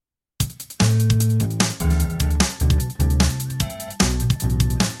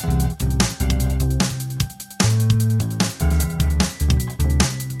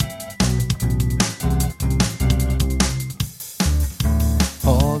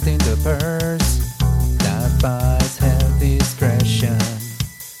purse that buys healthy discretion.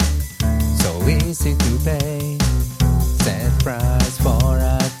 So easy to pay, set price for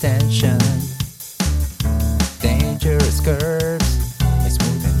attention. Dangerous curves, it's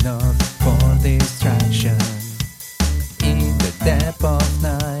smooth enough for distraction. In the depth of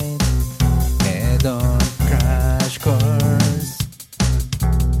night, head-on crash course.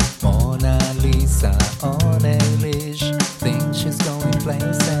 Mona Lisa on a leash, thinks she's going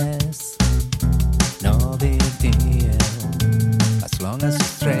places. No big deal, as long as she's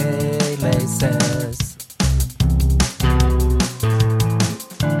straight laces.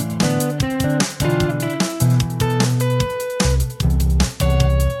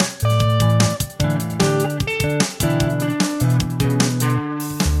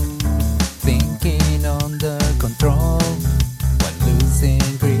 Thinking under control while losing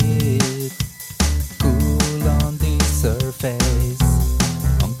grip. Cool on the surface,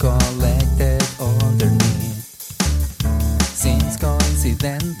 uncollected underneath. Seems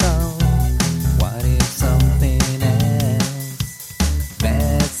coincidental, what if something else?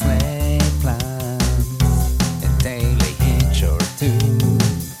 Let's make plans and daily hitch or two.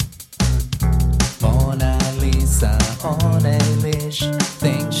 Mona Lisa on a leash,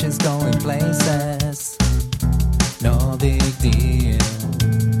 thinks she's going places. No big deal,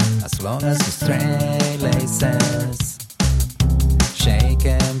 as long as the straight laces.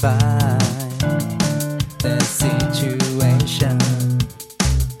 Shaken by the situation,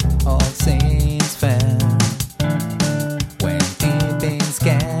 all seems fair when tipping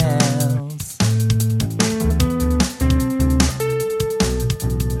scales.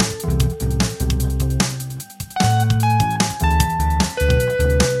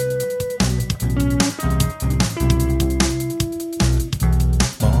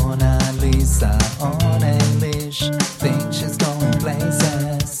 Mona Lisa on a leash, thinks she's going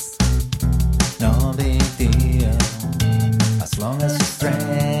places. No big deal, as long as she's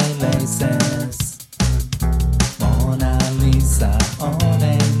straight laces.